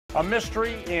A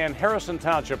mystery in Harrison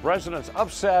Township. Residents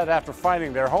upset after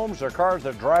finding their homes, their cars,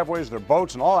 their driveways, their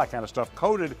boats, and all that kind of stuff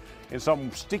coated in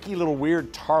some sticky little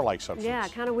weird tar-like substance. Yeah,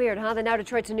 kind of weird, huh? The Now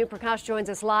Detroit's Anu Prakash joins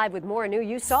us live with more. Anu,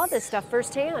 you saw this stuff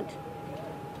firsthand.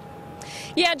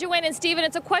 Yeah, Joanne and Stephen,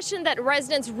 it's a question that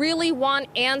residents really want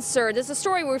answered. This is a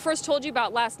story we first told you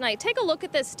about last night. Take a look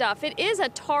at this stuff. It is a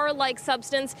tar-like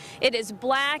substance. It is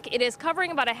black. It is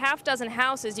covering about a half dozen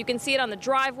houses. You can see it on the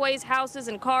driveways, houses,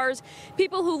 and cars.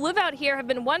 People who live out here have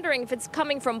been wondering if it's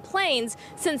coming from planes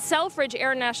since Selfridge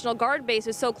Air National Guard Base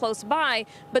is so close by.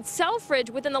 But Selfridge,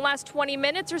 within the last 20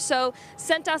 minutes or so,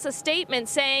 sent us a statement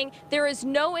saying there is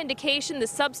no indication the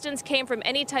substance came from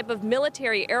any type of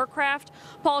military aircraft.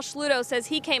 Paul Schluto says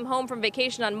he came home from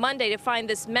vacation on Monday to find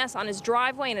this mess on his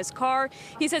driveway in his car.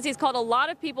 He says he's called a lot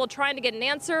of people trying to get an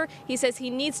answer. He says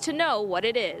he needs to know what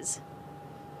it is.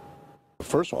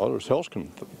 First of all, there's health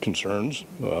concerns.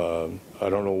 I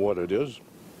don't know what it is.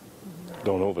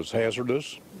 Don't know if it's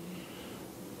hazardous.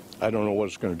 I don't know what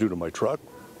it's going to do to my truck.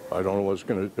 I don't know what's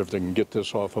going to, if they can get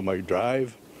this off of my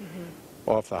drive,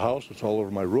 off the house. It's all over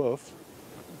my roof.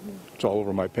 It's all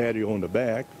over my patio in the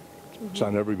back. It's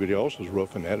on everybody else's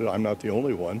roof and at it. I'm not the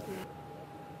only one.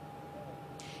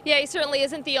 Yeah, he certainly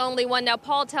isn't the only one. Now,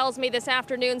 Paul tells me this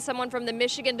afternoon someone from the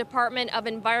Michigan Department of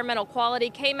Environmental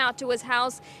Quality came out to his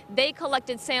house. They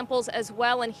collected samples as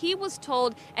well, and he was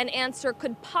told an answer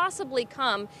could possibly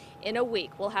come in a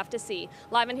week. We'll have to see.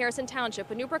 Live in Harrison Township,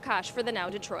 Anu Prakash for the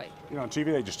Now Detroit. You know, on TV,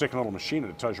 they just stick a little machine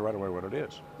and it tells you right away what it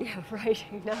is. Yeah, right.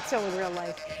 Not so in real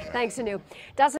life. Thanks, Anu.